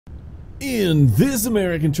In this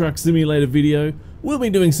American Truck Simulator video, we'll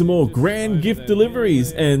be doing some more grand gift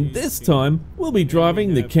deliveries, and this time we'll be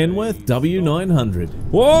driving the Kenworth W900.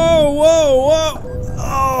 Whoa, whoa,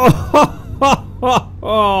 whoa!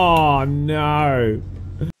 Oh no!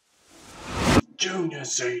 Junior,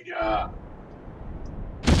 Senior.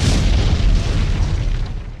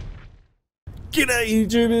 G'day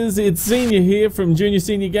YouTubers, it's Senior here from Junior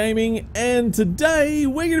Senior Gaming, and today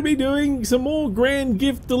we're going to be doing some more grand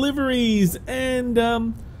gift deliveries, and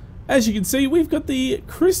as you can see, we've got the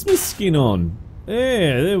Christmas skin on.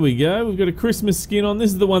 Yeah, there we go, we've got a Christmas skin on.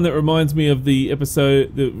 This is the one that reminds me of the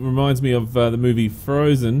episode, that reminds me of the movie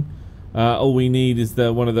Frozen. All we need is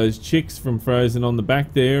one of those chicks from Frozen on the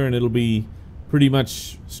back there, and it'll be pretty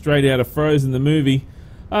much straight out of Frozen the movie.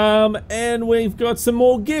 And we've got some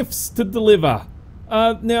more gifts to deliver.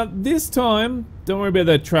 Now this time, don't worry about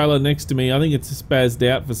that trailer next to me. I think it's spazzed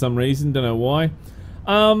out for some reason, don't know why.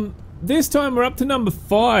 This time we're up to number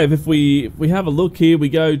 5. If we have a look here, we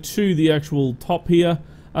go to the actual top here.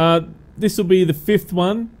 This will be the 5th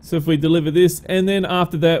one, so if we deliver this, and then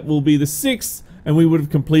after that will be the 6th, and we would have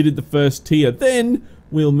completed the first tier. Then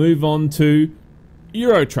we'll move on to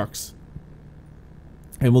Euro trucks.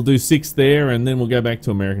 And we'll do 6 there, and then we'll go back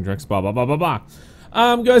to American trucks, blah, blah, blah, blah, blah.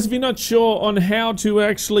 Guys, if you're not sure on how to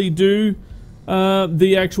actually do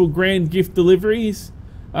the actual grand gift deliveries,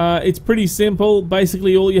 it's pretty simple.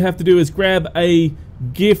 Basically, all you have to do is grab a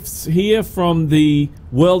gifts here from the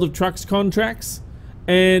World of Trucks contracts,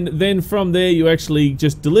 and then from there you actually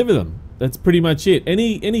just deliver them. That's pretty much it.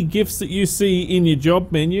 Any gifts that you see in your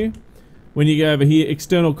job menu, when you go over here,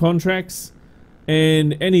 external contracts,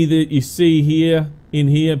 and any that you see here, in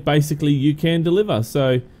here, basically you can deliver.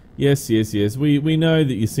 So yes, we know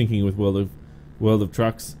that you're syncing with World of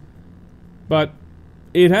Trucks, but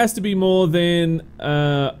it has to be more than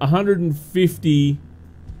 150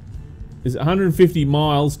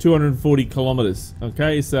 miles, 240 kilometers.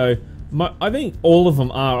 Okay, so I think all of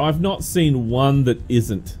them are. I've not seen one that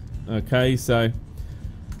isn't. Okay, so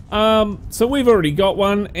so we've already got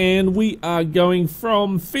one, and we are going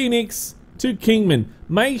from Phoenix to Kingman.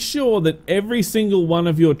 Make sure that every single one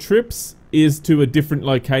of your trips is to a different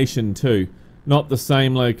location too, not the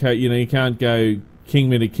same location. You know, you can't go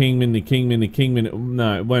Kingman to Kingman to Kingman to Kingman.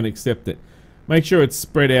 No, it won't accept it. Make sure it's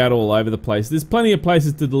spread out all over the place. There's plenty of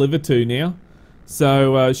places to deliver to now,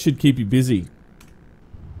 so it should keep you busy.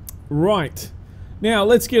 Right, now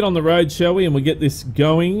let's get on the road, shall we, and we'll get this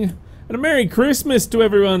going. And a Merry Christmas to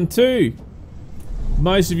everyone too.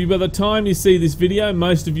 Most of you, by the time you see this video,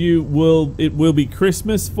 most of you it will be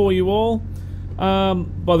Christmas for you all.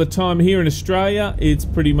 By the time here in Australia, it's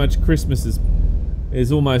pretty much Christmas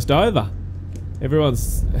is almost over.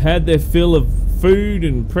 Everyone's had their fill of food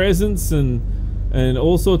and presents and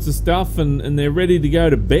all sorts of stuff, and they're ready to go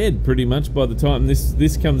to bed pretty much by the time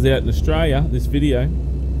this comes out in Australia, this video.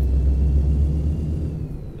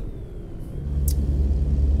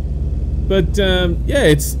 But yeah,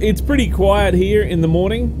 it's pretty quiet here in the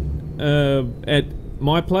morning at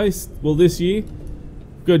my place. Well, this year,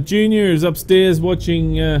 got Junior is upstairs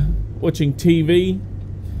watching TV,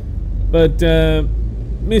 but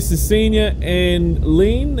Mrs. Senior and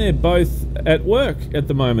Lean, they're both at work at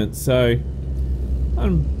the moment. So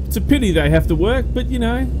it's a pity they have to work, but you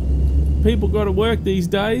know, people got to work these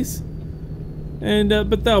days. And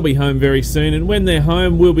but they'll be home very soon, and when they're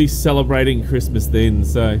home, we'll be celebrating Christmas then.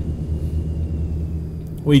 So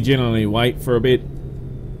we generally wait for a bit,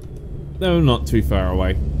 though not too far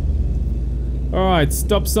away. Alright,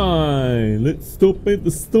 stop sign. Let's stop at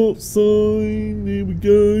the stop sign. There we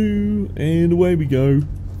go. And away we go.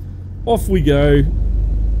 Off we go.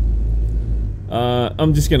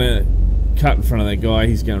 I'm just gonna cut in front of that guy.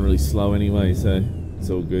 He's going really slow anyway, so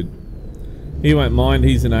it's all good. He won't mind.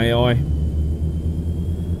 He's an AI.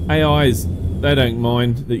 AIs, they don't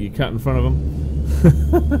mind that you cut in front of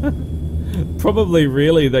them. Probably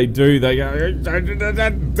really they do. They go,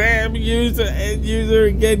 that damn user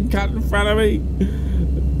again cut in front of me.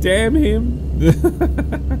 Damn him.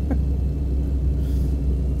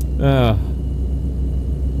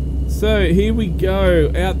 So here we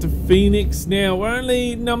go, out to Phoenix now. We're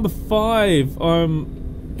only number 5.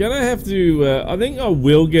 I'm gonna have to I think I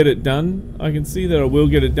will get it done. I can see that I will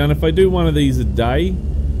get it done. If I do one of these a day,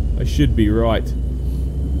 I should be right.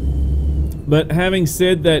 But having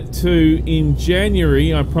said that too, in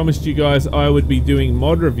January I promised you guys I would be doing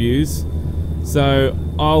mod reviews, so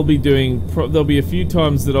I'll be doing, there'll be a few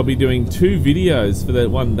times that I'll be doing 2 videos for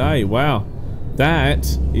that one day. Wow, that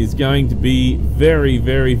is going to be very,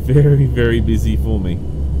 very, very, very busy for me.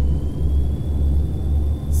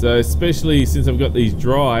 So especially since I've got these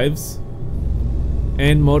drives,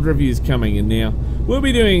 And mod reviews coming in now. We'll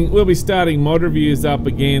be starting mod reviews up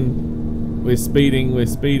again. We're speeding.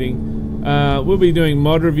 We'll be doing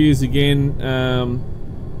mod reviews again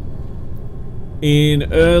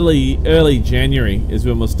in early January is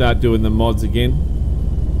when we'll start doing the mods again.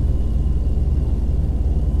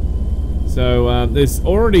 So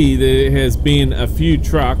there has been a few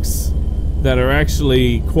trucks that are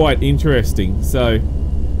actually quite interesting. So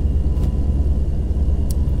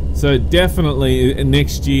definitely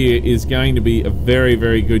next year is going to be a very,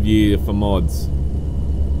 very good year for mods.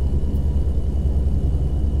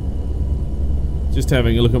 Just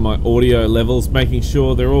having a look at my audio levels, making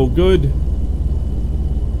sure they're all good.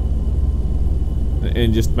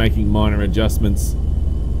 And just making minor adjustments.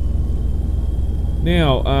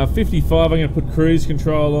 Now, 55, I'm going to put cruise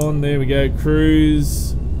control on. There we go,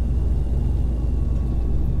 cruise.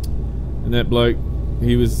 And that bloke,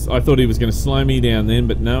 I thought he was going to slow me down then,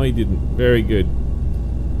 but no, he didn't. Very good.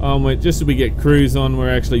 Just as we get cruise on, we're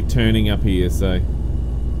actually turning up here, so.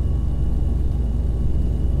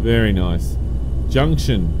 Very nice.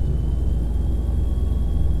 Junction.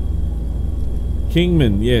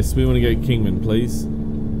 Kingman, yes, we want to go Kingman, please.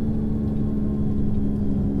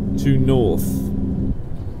 To north.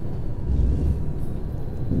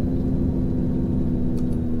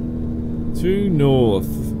 To north.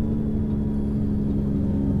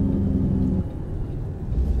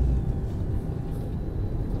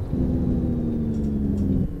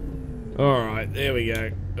 Alright, there we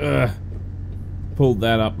go. Pulled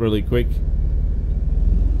that up really quick.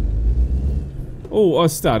 Oh, I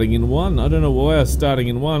was starting in 1. I don't know why I was starting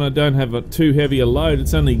in 1. I don't have too heavy a load.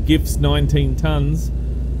 It's only gifts 19 tons.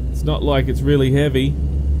 It's not like it's really heavy.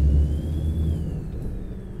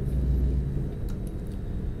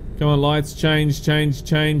 Come on, lights, change.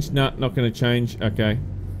 No, not going to change. Okay.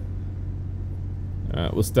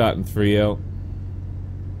 Alright, we'll start in 3L.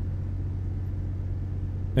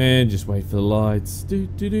 And just wait for the lights.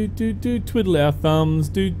 Twiddle our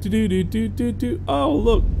thumbs. Oh,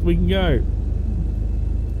 look, we can go.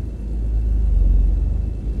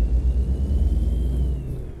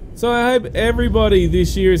 So I hope everybody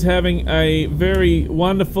this year is having a very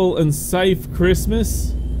wonderful and safe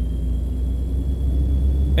Christmas.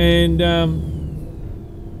 And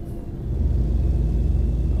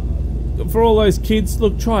for all those kids,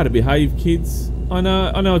 look, try to behave, kids. I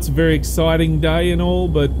know it's a very exciting day and all,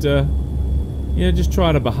 but yeah, just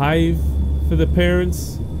try to behave for the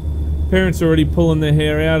parents. Parents are already pulling their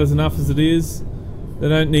hair out as enough as it is. You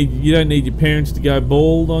don't need your parents to go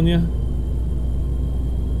bald on you.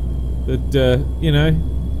 But, you know,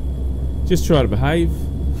 just try to behave.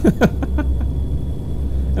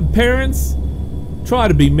 And parents, try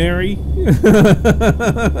to be merry.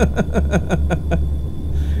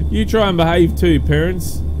 You try and behave too,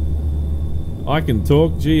 parents. I can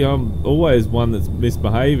talk. Gee, I'm always one that's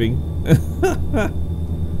misbehaving.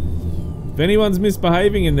 If anyone's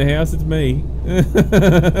misbehaving in the house, it's me.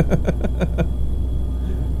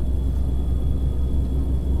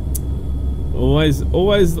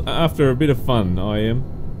 Always after a bit of fun, I am.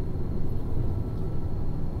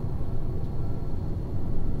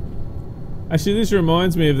 Actually, this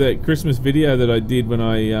reminds me of that Christmas video that I did when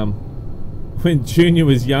when Junior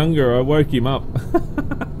was younger. I woke him up.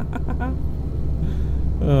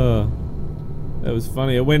 Oh, that was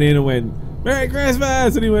funny. I went in and went, "Merry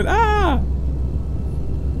Christmas!" and he went, "Ah!"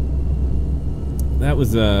 That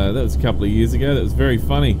was a couple of years ago. That was very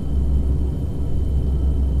funny.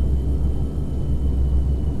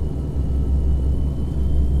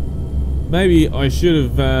 Maybe I should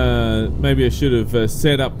have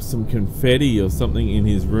set up some confetti or something in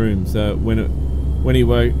his room, so when he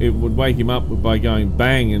woke, it would wake him up by going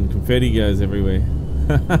bang and confetti goes everywhere.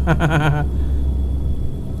 That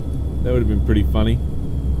would have been pretty funny.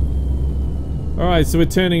 Alright, so we're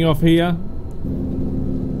turning off here.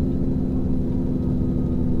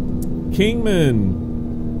 Kingman.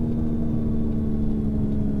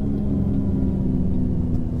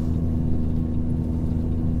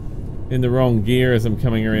 In the wrong gear as I'm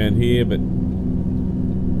coming around here, but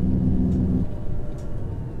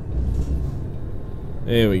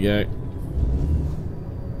there we go.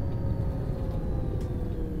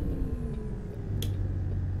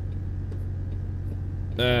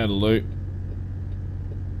 That'll do.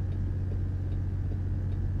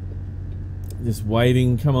 Just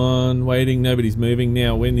waiting, come on, waiting, nobody's moving.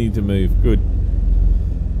 Now we need to move, good.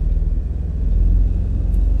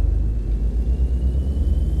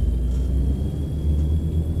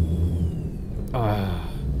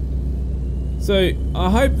 So I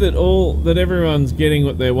hope that everyone's getting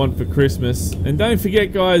what they want for Christmas. And don't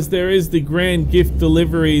forget, guys, there is the grand gift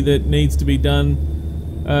delivery that needs to be done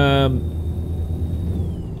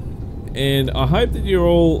And I hope that you're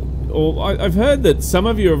all... I've heard that some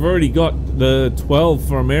of you have already got the 12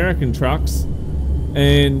 for American trucks,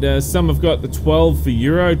 and some have got the 12 for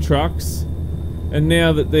Euro trucks, and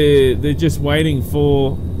now that they're just waiting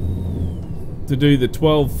to do the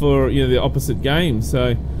 12 for, you know, the opposite game.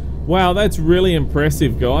 So, wow, that's really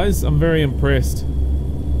impressive, guys. I'm very impressed.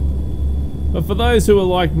 But for those who are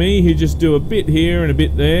like me, who just do a bit here and a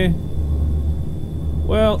bit there,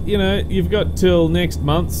 well, you know, you've got till next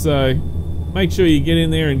month, so make sure you get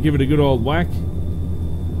in there and give it a good old whack.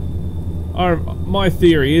 My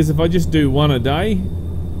theory is if I just do one a day,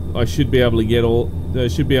 I should be able to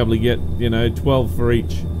get you know, 12 for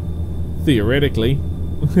each. Theoretically.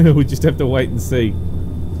 We just have to wait and see.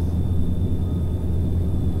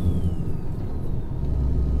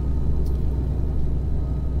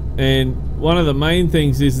 And one of the main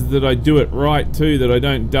things is that I do it right too, that I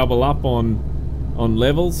don't double up on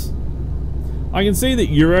levels. I can see that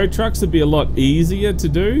Euro trucks would be a lot easier to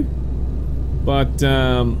do, but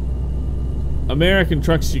American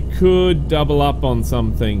trucks you could double up on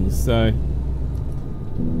some things. So,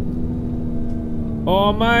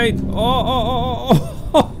 oh mate, oh,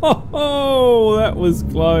 that was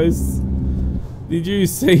close. Did you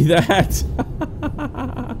see that?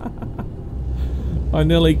 I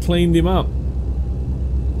nearly cleaned him up.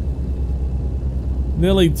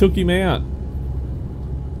 Nearly took him out.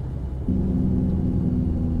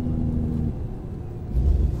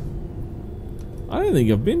 I don't think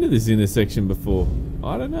I've been to this intersection before.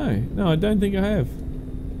 I don't know. No, I don't think I have.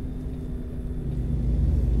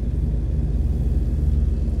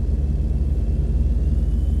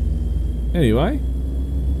 Anyway,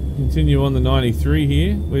 continue on the 93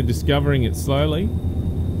 here. We're discovering it slowly.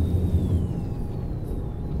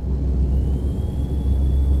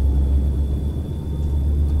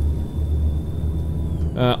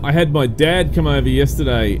 I had my dad come over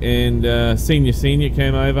yesterday, and Senior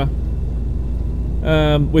came over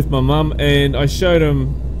with my mum, and I showed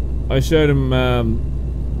him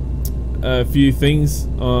a few things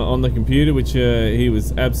on the computer, which he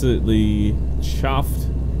was absolutely chuffed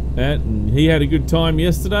at, and he had a good time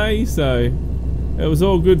yesterday, so it was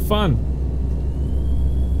all good fun.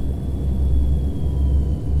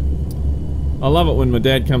 I love it when my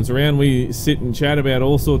dad comes around. We sit and chat about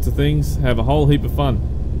all sorts of things, have a whole heap of fun.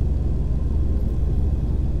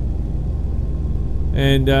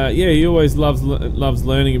 And yeah, he always loves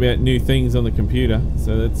learning about new things on the computer,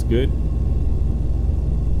 so that's good.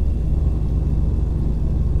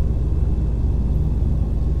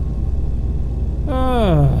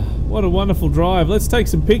 Ah, what a wonderful drive. Let's take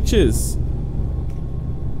some pictures.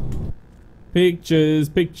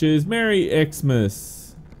 Pictures. Merry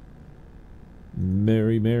Xmas.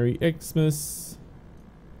 Merry Xmas.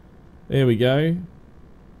 There we go.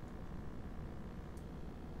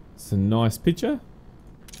 It's a nice picture.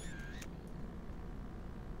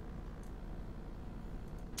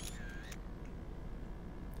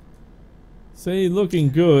 See,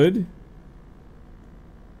 looking good.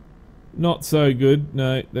 Not so good.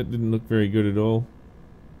 No, that didn't look very good at all.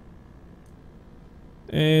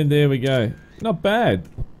 And there we go. Not bad.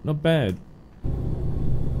 Not bad.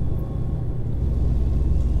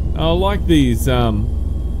 I like these, I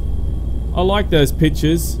like those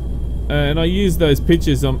pictures, and I use those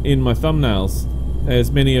pictures in my thumbnails,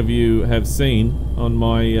 as many of you have seen on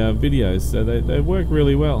my videos, so they work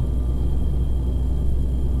really well.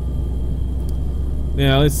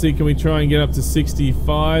 Now let's see, can we try and get up to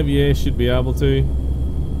 65? Yeah, should be able to.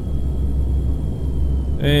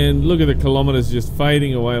 And look at the kilometers just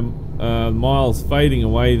fading away, miles fading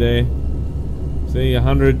away there. See,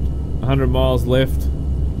 100 miles left.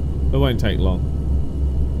 It won't take long.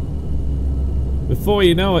 Before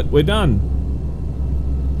you know it, we're done.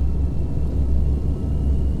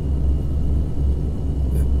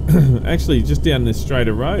 Actually, just down this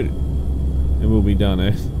straighter road and we'll be done,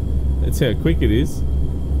 eh? That's how quick it is.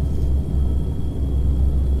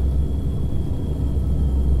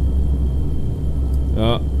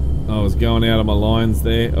 Oh, I was going out of my lines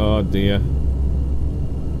there. Oh dear.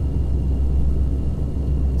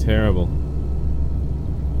 Terrible.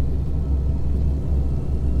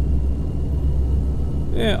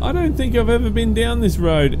 Yeah, I don't think I've ever been down this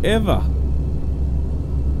road, ever.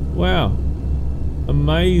 Wow.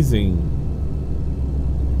 Amazing.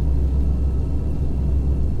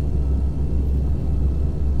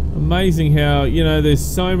 Amazing how, you know, there's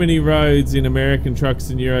so many roads in American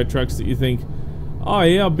trucks and Euro trucks that you think, oh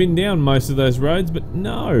yeah, I've been down most of those roads, but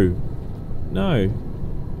no. No.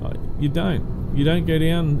 You don't. You don't go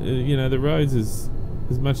down, you know, the roads as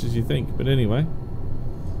much as you think. But anyway.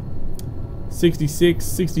 66,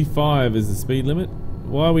 65 is the speed limit.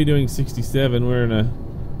 Why are we doing 67? We're in a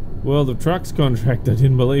World of Trucks contract. I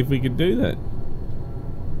didn't believe we could do that.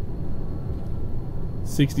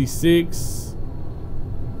 66.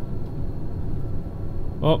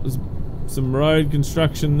 Oh, there's some road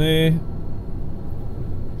construction there.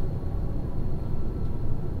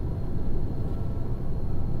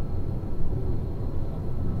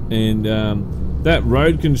 And that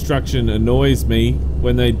road construction annoys me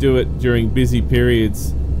when they do it during busy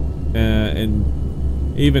periods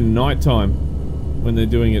and even nighttime, when they're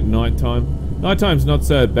doing it nighttime. Nighttime's not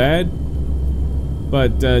so bad,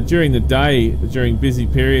 but during the day, during busy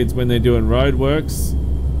periods when they're doing road works,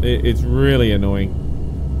 it's really annoying.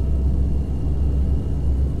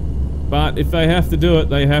 But if they have to do it,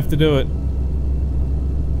 they have to do it.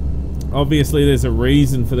 Obviously there's a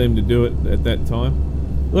reason for them to do it at that time.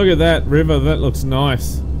 Look at that river, that looks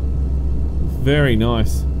nice. Very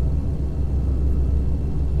nice.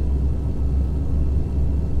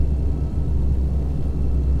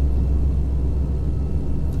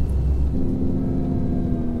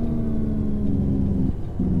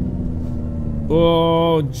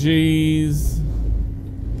 Oh, jeez.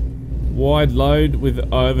 Wide load with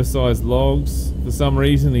oversized logs. For some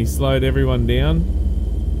reason he slowed everyone down.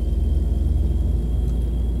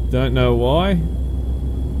 Don't know why.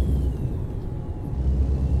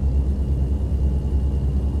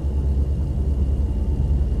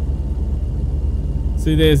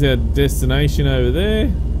 See, there's our destination over there.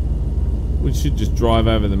 We should just drive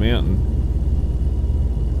over the mountain.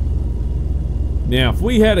 Now, if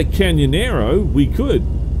we had a Canyonero, we could.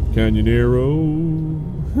 Canyonero.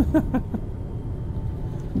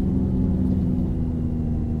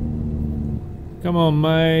 Come on,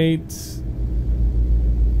 mate.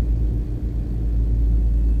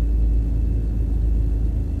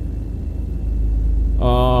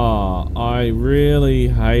 Oh, I really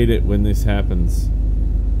hate it when this happens.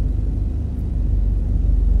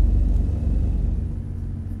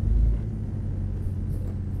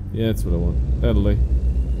 Yeah, that's what I want. That'll do.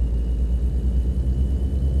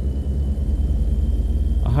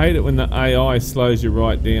 I hate it when the AI slows you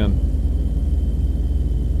right down.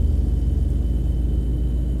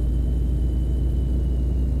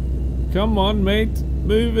 Come on, mate.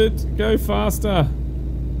 Move it. Go faster.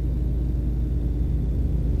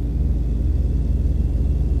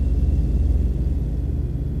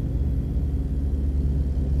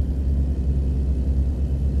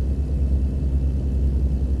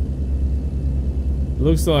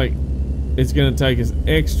 Looks like it's going to take us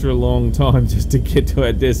extra long time just to get to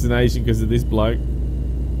our destination because of this bloke.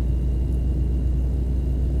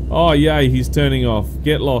 Oh yay, he's turning off.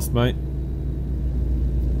 Get lost, mate.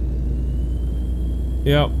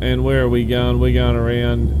 Yep, and where are we going? We're going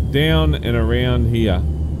around, down and around here.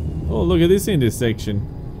 Oh, look at this intersection.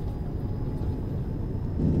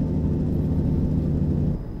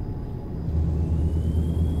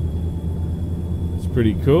 It's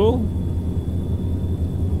pretty cool.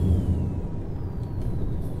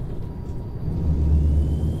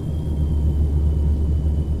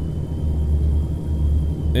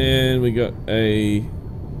 And we got a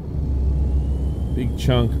big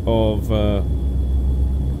chunk of a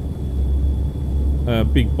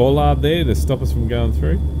big bollard there to stop us from going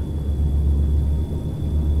through.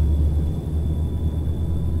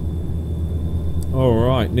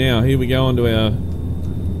 Alright, now here we go on to our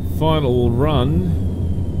final run.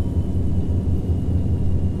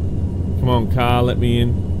 Come on, car, let me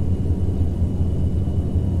in.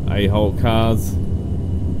 A-hole cars.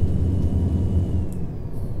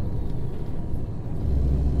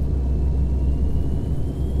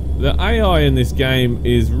 The AI in this game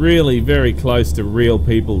is really very close to real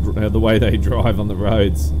people, the way they drive on the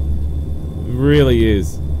roads. It really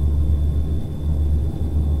is.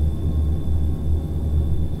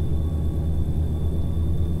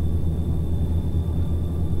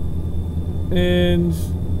 And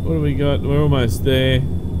what do we got? We're almost there.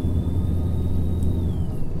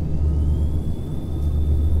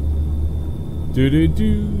 Do.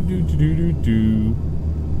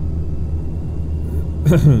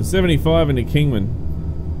 75 into Kingman.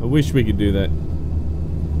 I wish we could do that.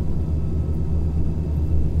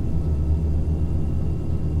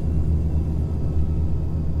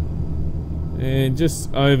 And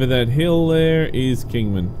just over that hill there is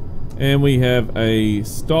Kingman. And we have a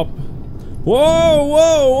stop. Whoa,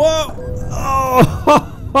 whoa, whoa!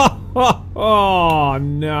 Oh, oh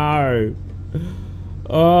no.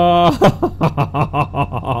 Oh,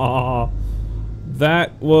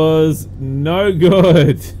 that was no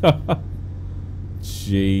good.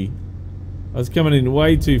 Gee. I was coming in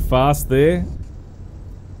way too fast there.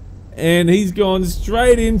 And he's gone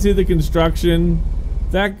straight into the construction.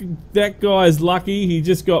 That guy's lucky. He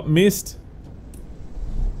just got missed.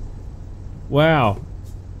 Wow.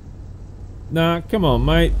 Nah, come on,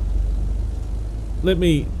 mate. Let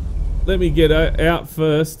me get out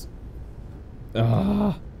first.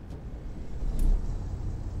 Ah.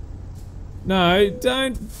 No,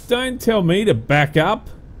 don't tell me to back up.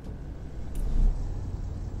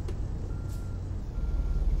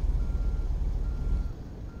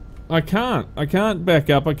 I can't back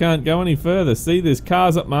up. I can't go any further. See, there's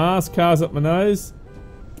cars up my ass, cars up my nose.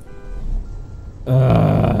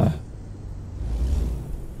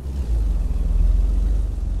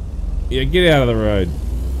 Yeah, get out of the road.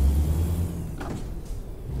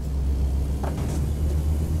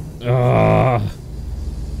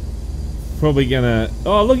 Probably gonna...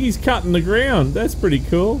 Oh, look, he's cutting the ground. That's pretty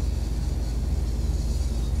cool.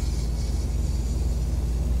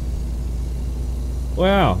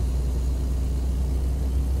 Wow.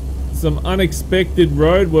 Some unexpected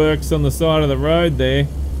roadworks on the side of the road there.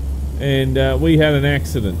 And we had an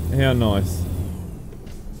accident. How nice.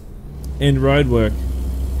 End roadwork.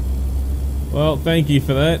 Well, thank you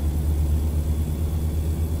for that.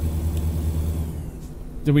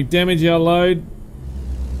 Did we damage our load?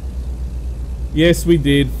 Yes, we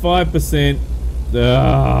did. 5%.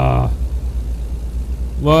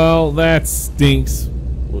 Well, that stinks.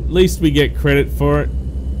 At least we get credit for it.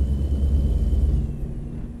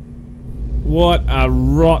 What a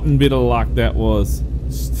rotten bit of luck that was.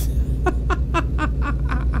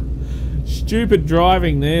 Stupid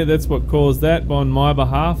driving there. That's what caused that on my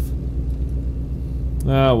behalf.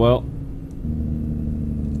 Ah, well.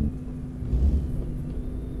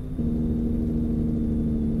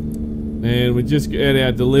 And we just got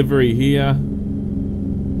our delivery here.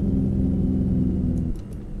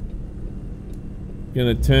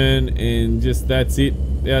 Gonna turn and just, that's it.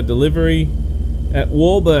 Our delivery at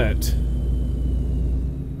Walbert.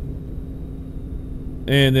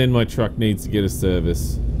 And then my truck needs to get a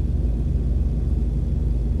service.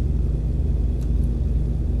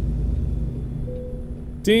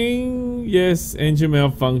 Ding! Yes, engine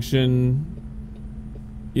malfunction.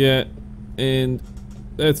 Yeah, and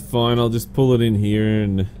that's fine. I'll just pull it in here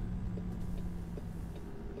and...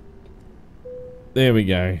 There we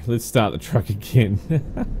go. Let's start the truck again.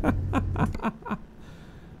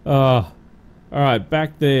 Alright,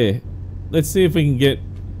 back there. Let's see if we can get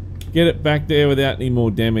it back there without any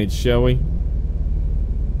more damage, shall we?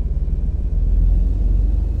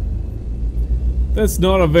 That's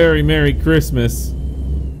not a very Merry Christmas.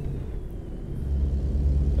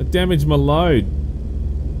 I damaged my load.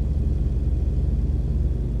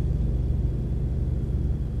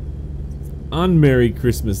 Un-Merry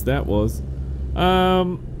Christmas that was.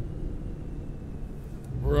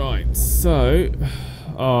 Right, so...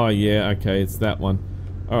 Oh yeah, okay, it's that one.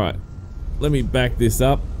 Alright, let me back this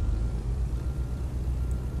up.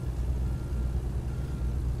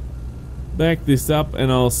 Back this up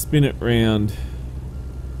and I'll spin it round.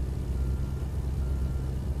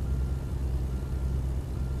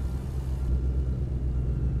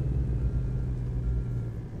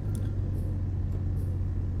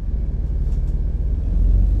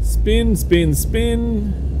 Spin, spin,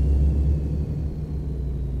 spin.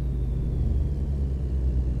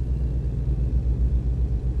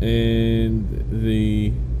 And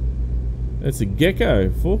that's a gecko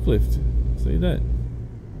forklift. See that?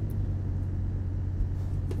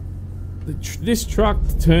 This truck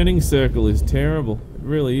turning circle is terrible. It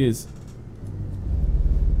really is.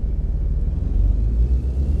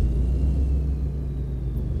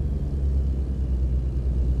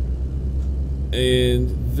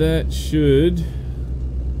 And that should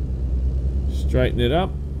straighten it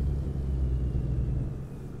up.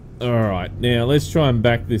 Alright, now let's try and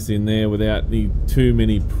back this in there without too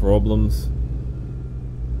many problems.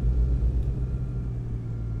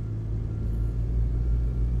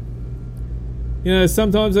 You know,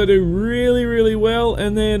 sometimes I do really, really well,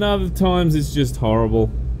 and then other times it's just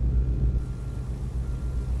horrible.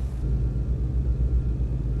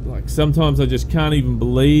 Like, sometimes I just can't even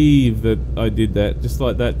believe that I did that. Just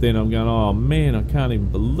like that, then I'm going, oh man, I can't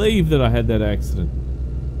even believe that I had that accident.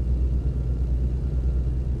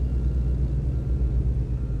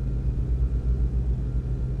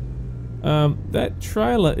 That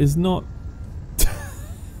trailer is not...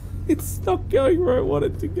 It's not going where I want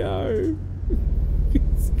it to go.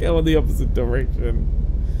 It's going the opposite direction.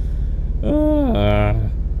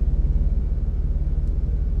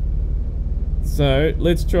 So,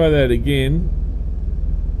 let's try that again.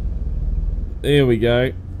 There we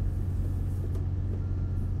go.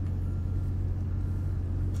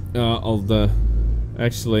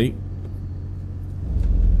 Actually,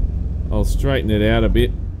 I'll straighten it out a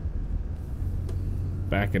bit.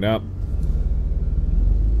 Back it up.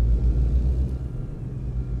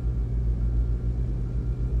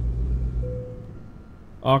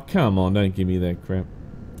 Oh, come on, don't give me that crap.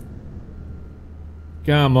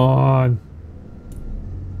 Come on.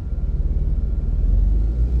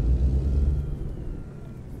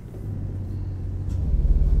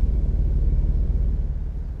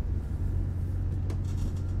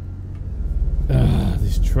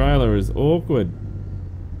 This trailer is awkward.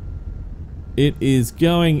 It is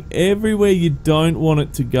going everywhere you don't want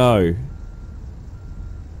it to go.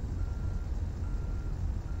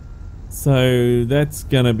 So that's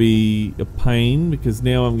gonna be a pain, because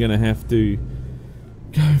now I'm gonna have to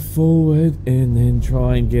go forward and then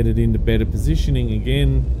try and get it into better positioning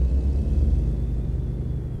again.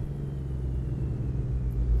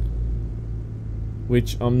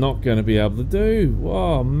 Which I'm not gonna be able to do.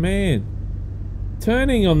 Oh man.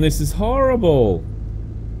 Turning on this is horrible.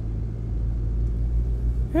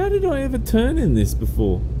 How did I ever turn in this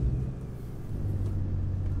before?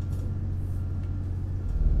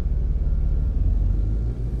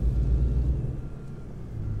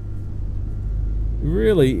 It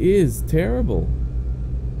really is terrible.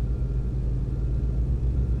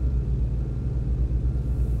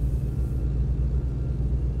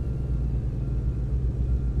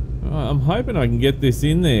 Alright, I'm hoping I can get this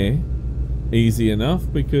in there easy enough,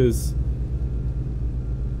 because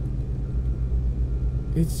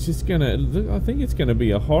it's just gonna look, I think it's gonna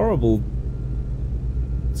be a horrible,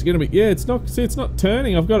 it's gonna be, yeah, it's not, see, it's not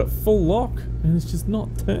turning. I've got it full lock and it's just not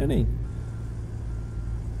turning.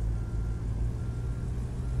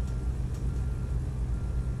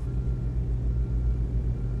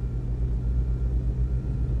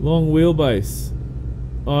 Long wheelbase.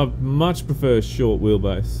 I much prefer short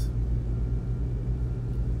wheelbase.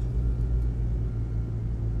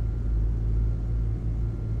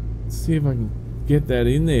 Let's see if I can get that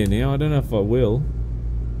in there now. I don't know if I will.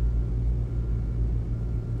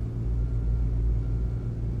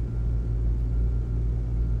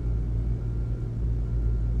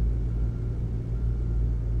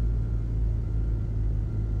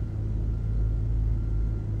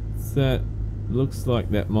 That looks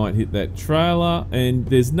like that might hit that trailer, and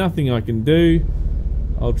there's nothing I can do.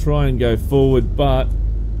 I'll try and go forward, but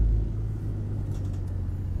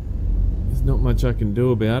there's not much I can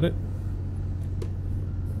do about it.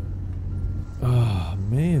 Oh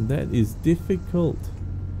man, that is difficult.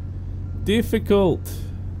 Difficult.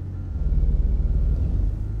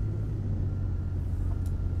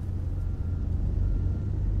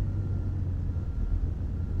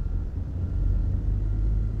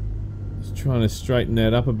 Trying to straighten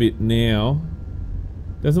that up a bit now.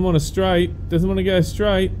 Doesn't want to straight, doesn't want to go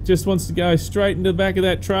straight, just wants to go straight into the back of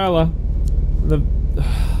that trailer.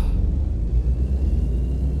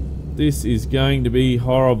 This is going to be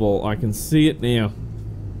horrible. I can see it now.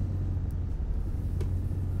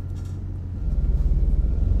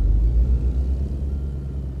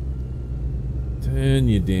 Turn,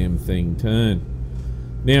 you damn thing, turn.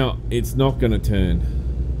 Now, it's not going to turn.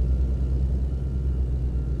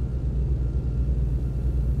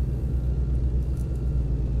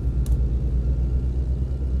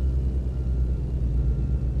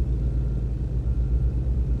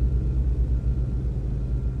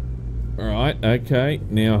 Alright, okay,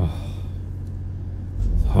 now,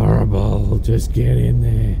 it's horrible, just get in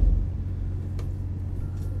there.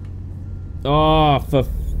 Oh, for...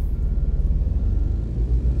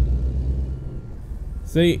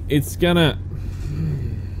 See, it's gonna...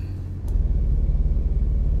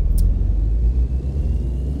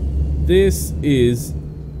 This is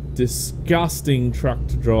disgusting truck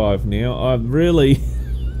to drive now. I'm really...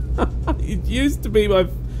 It used to be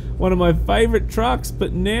one of my favourite trucks,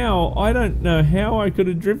 but now I don't know how I could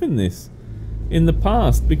have driven this in the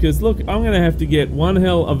past, because look, I'm going to have to get one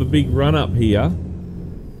hell of a big run up here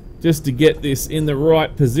just to get this in the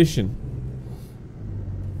right position.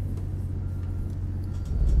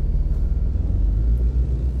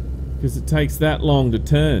 Because it takes that long to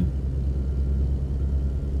turn.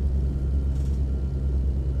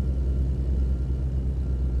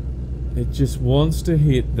 It just wants to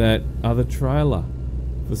hit that other trailer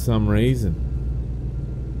for some reason.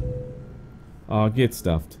 Oh, get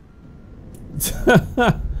stuffed.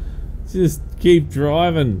 Just keep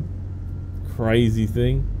driving, crazy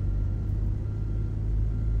thing.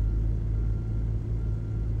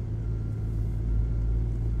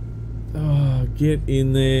 Oh, get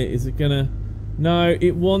in there. Is it gonna... No,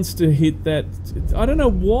 it wants to hit that... I don't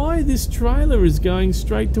know why this trailer is going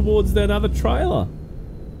straight towards that other trailer.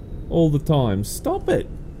 all the time. Stop it.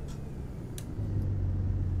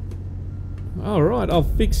 Alright, I'll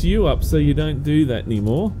fix you up so you don't do that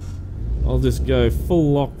anymore. I'll just go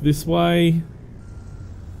full lock this way.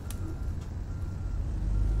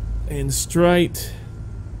 And straight.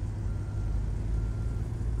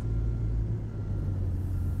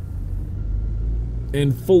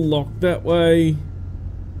 And full lock that way.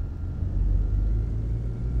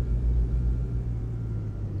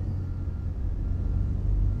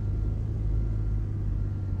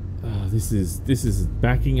 Oh, this is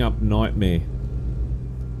backing up nightmare.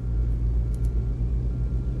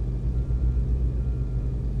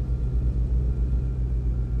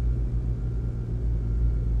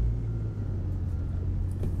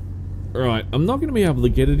 Right, I'm not going to be able to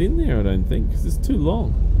get it in there, I don't think, because it's too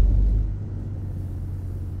long.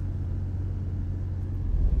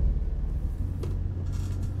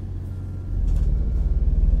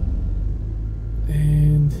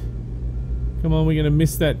 And come on, we're going to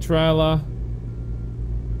miss that trailer.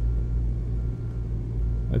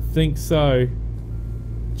 I think so.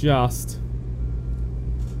 Just.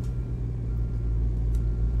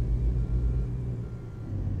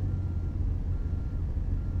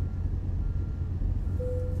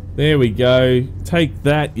 There we go. Take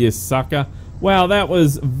that, you sucker. Wow, that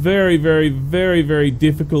was very, very, very, very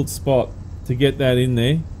difficult spot to get that in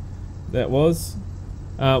there. That was.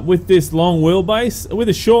 With this long wheelbase, with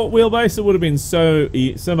a short wheelbase, it would have been so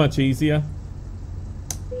much easier.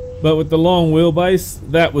 But with the long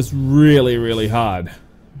wheelbase, that was really, really hard.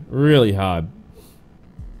 Really hard.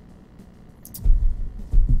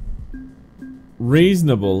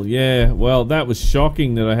 Reasonable, yeah. Well, that was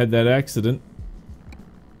shocking that I had that accident.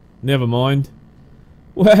 Never mind.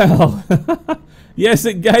 Well, yes,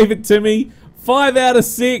 it gave it to me. 5 out of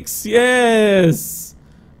 6, yes.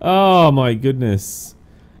 Oh my goodness.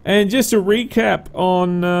 And just to recap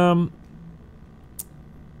on,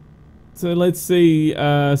 so let's see,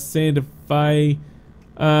 Santa Fe.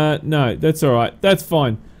 No, that's all right. That's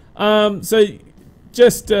fine. So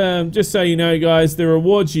just so you know, guys, the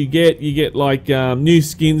rewards you get like new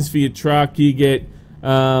skins for your truck. You get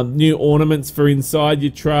new ornaments for inside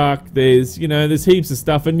your truck. There's heaps of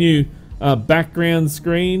stuff. A new background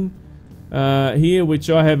screen here, which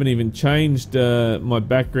I haven't even changed my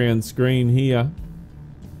background screen here.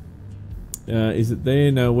 Is it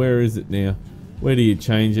there? No, where is it now? Where do you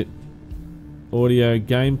change it? Audio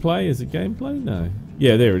gameplay? Is it gameplay? No.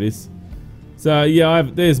 Yeah, there it is. So yeah,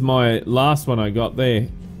 there's my last one I got there.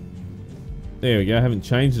 There we go. I haven't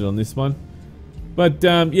changed it on this one. But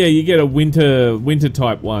yeah, you get a winter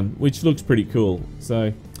type one, which looks pretty cool.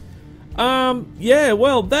 So yeah,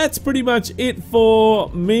 well, that's pretty much it for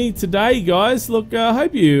me today, guys. Look, I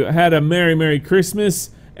hope you had a Merry Christmas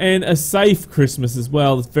and a safe Christmas as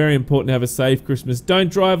well. It's very important to have a safe Christmas. Don't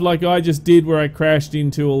drive like I just did, where I crashed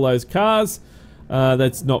into all those cars.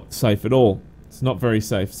 That's not safe at all. It's not very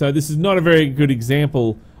safe. So this is not a very good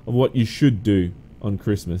example of what you should do on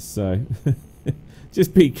Christmas. So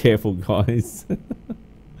just be careful, guys.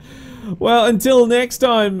 Well, until next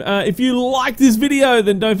time, if you like this video,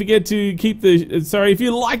 then don't forget to if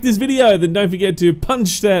you like this video, then don't forget to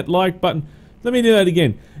punch that like button. Let me do that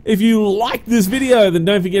again. If you like this video, then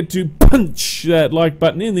don't forget to punch that like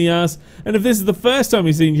button in the ass. And if this is the first time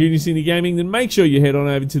you've seen Junior Senior Gaming, then make sure you head on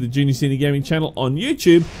over to the Junior Senior Gaming channel on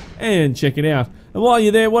YouTube and check it out. And while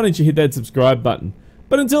you're there, why don't you hit that subscribe button?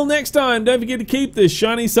 But until next time, don't forget to keep the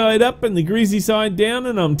shiny side up and the greasy side down,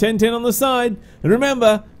 and I'm 1010 on the side. And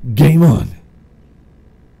remember, game on.